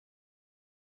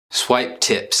Swype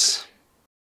tips.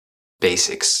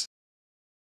 Basics.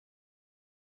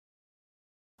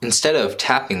 Instead of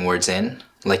tapping words in,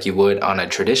 like you would on a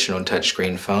traditional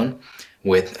touchscreen phone,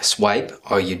 with Swype,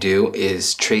 all you do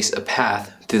is trace a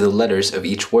path through the letters of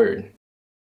each word.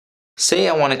 Say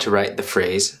I wanted to write the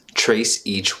phrase, trace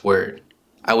each word.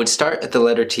 I would start at the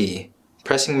letter T,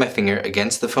 pressing my finger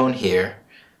against the phone here,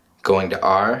 going to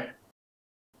R,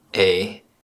 A,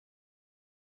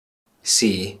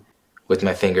 C, with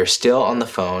my finger still on the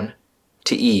phone,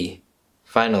 to E,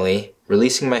 finally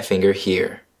releasing my finger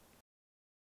here.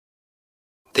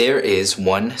 There is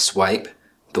one swipe,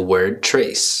 the word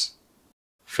trace.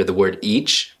 For the word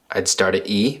each, I'd start at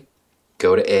E,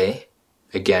 go to A,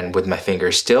 again with my finger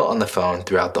still on the phone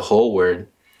throughout the whole word,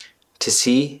 to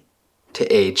C, to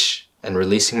H, and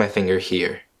releasing my finger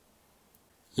here.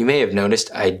 You may have noticed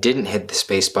I didn't hit the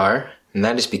space bar, and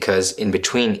that is because in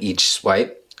between each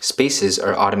swipe, spaces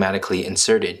are automatically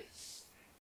inserted.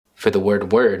 For the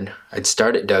word word, I'd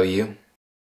start at W,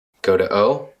 go to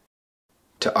O,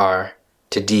 to R,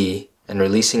 to D, and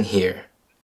releasing here.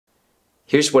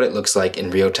 Here's what it looks like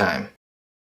in real time.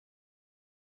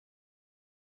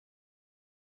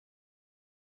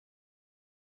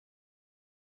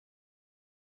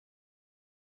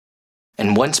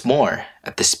 And once more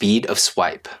at the speed of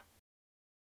Swype.